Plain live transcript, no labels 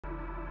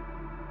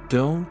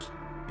Don't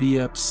be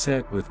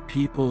upset with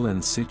people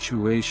and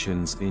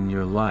situations in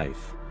your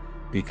life,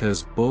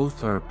 because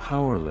both are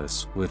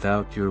powerless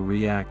without your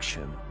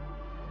reaction.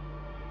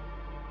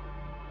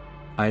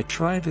 I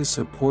try to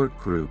support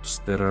groups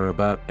that are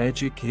about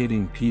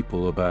educating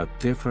people about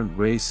different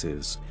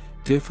races,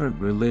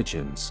 different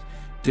religions,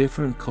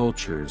 different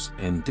cultures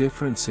and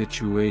different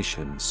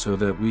situations so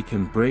that we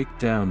can break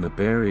down the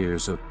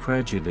barriers of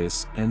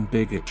prejudice and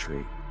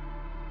bigotry.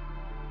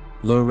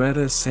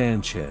 Loretta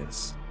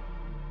Sanchez.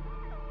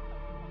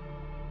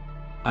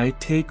 I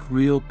take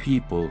real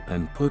people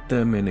and put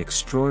them in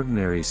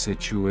extraordinary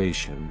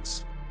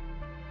situations.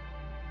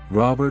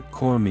 Robert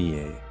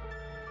Cormier.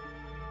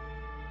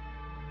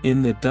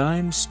 In the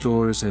dime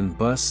stores and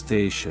bus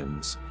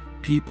stations,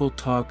 people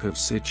talk of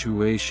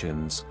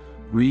situations,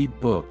 read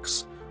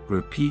books,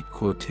 repeat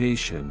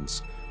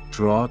quotations,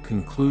 draw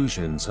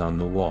conclusions on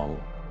the wall.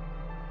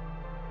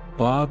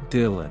 Bob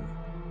Dylan.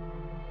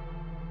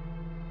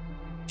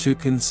 To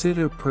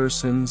consider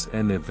persons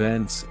and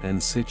events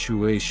and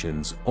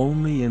situations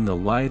only in the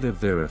light of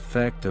their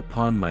effect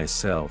upon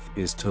myself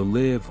is to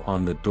live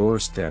on the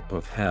doorstep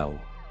of hell.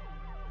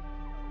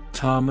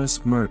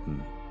 Thomas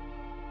Merton.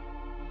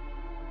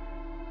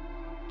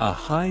 A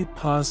high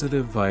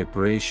positive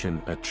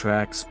vibration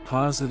attracts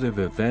positive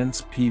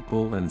events,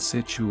 people and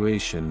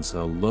situations.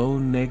 A low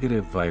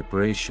negative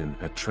vibration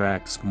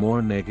attracts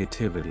more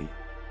negativity.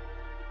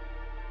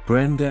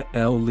 Brenda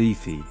L.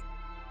 Lethe.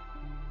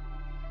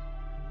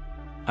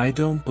 I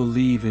don't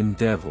believe in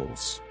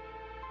devils.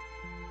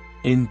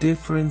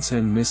 Indifference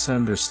and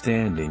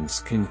misunderstandings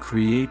can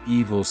create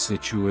evil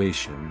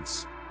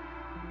situations.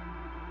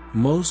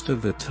 Most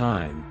of the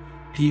time,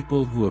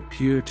 people who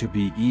appear to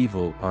be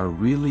evil are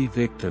really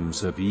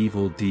victims of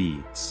evil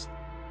deeds.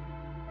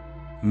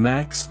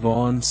 Max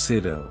von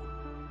Sydow.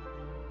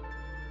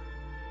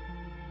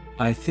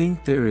 I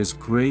think there is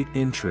great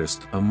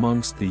interest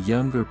amongst the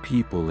younger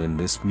people in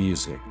this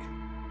music.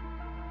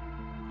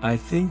 I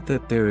think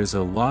that there is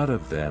a lot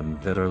of them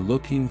that are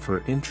looking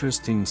for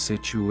interesting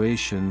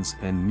situations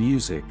and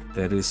music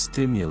that is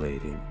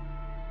stimulating.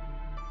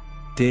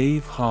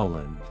 Dave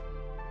Holland.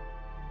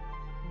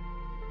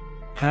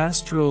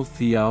 Pastoral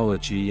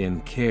theology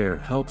and care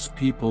helps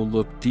people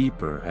look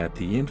deeper at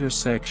the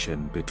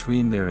intersection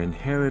between their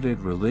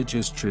inherited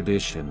religious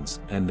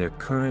traditions and their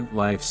current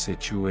life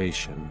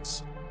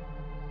situations.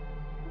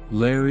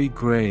 Larry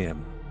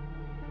Graham.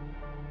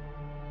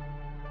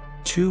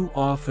 Too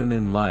often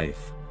in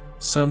life,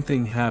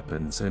 something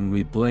happens and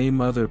we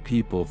blame other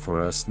people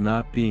for us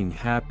not being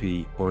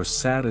happy or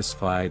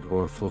satisfied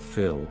or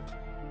fulfilled.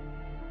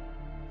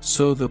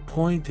 So the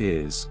point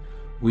is,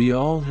 we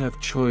all have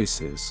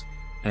choices,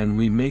 and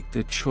we make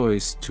the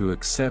choice to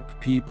accept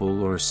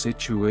people or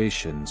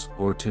situations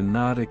or to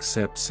not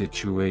accept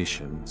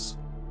situations.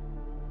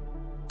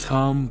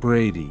 Tom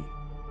Brady.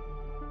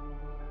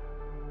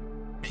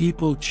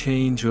 People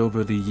change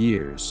over the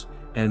years,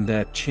 and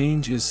that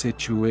changes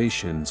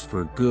situations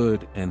for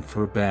good and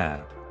for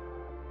bad.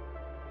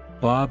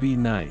 Bobby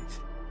Knight.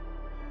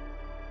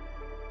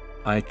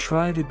 I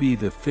try to be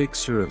the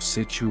fixer of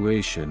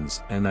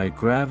situations and I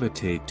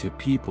gravitate to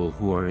people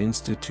who are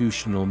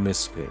institutional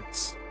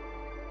misfits.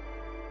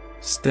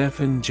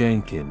 Stephen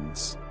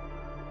Jenkins.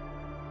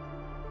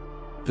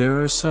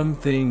 There are some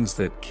things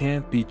that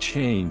can't be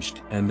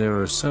changed and there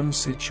are some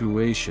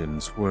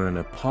situations where an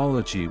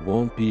apology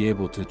won't be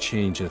able to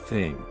change a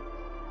thing.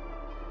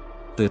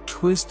 The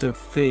twist of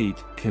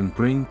fate can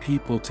bring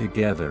people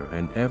together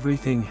and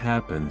everything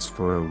happens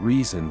for a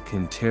reason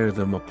can tear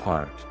them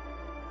apart.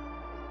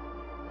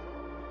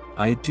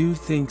 I do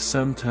think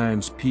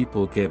sometimes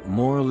people get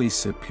morally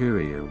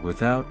superior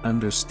without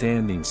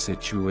understanding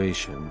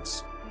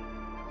situations.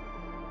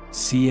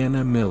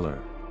 Sienna Miller.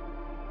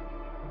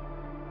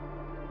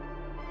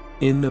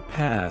 In the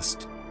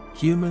past,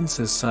 human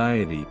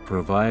society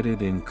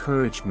provided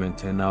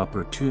encouragement and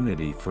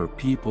opportunity for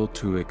people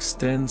to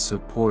extend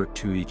support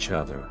to each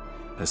other,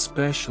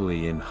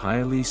 especially in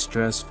highly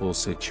stressful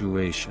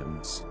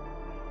situations.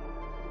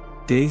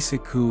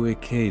 Daisuke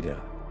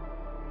Ikeda.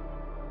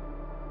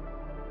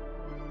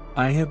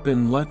 I have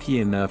been lucky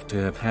enough to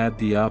have had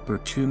the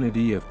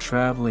opportunity of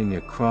traveling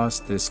across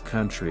this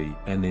country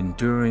and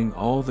enduring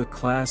all the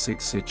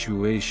classic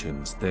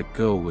situations that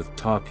go with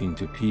talking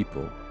to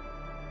people.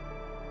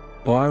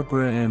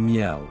 Barbara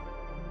Amiel.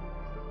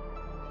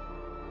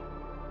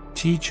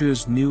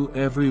 Teachers knew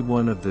every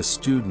one of the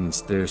students,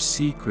 their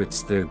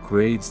secrets, their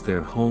grades, their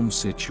home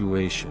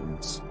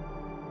situations.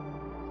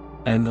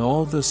 And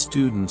all the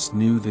students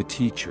knew the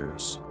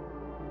teachers.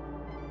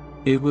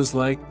 It was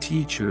like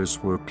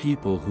teachers were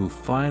people who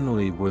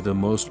finally were the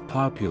most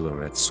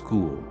popular at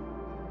school.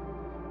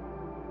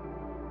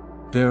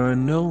 There are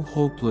no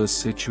hopeless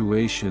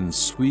situations,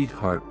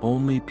 sweetheart,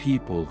 only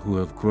people who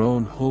have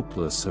grown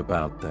hopeless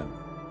about them.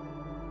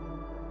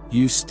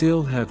 You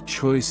still have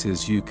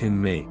choices you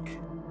can make.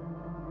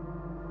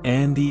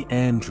 Andy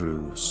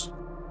Andrews.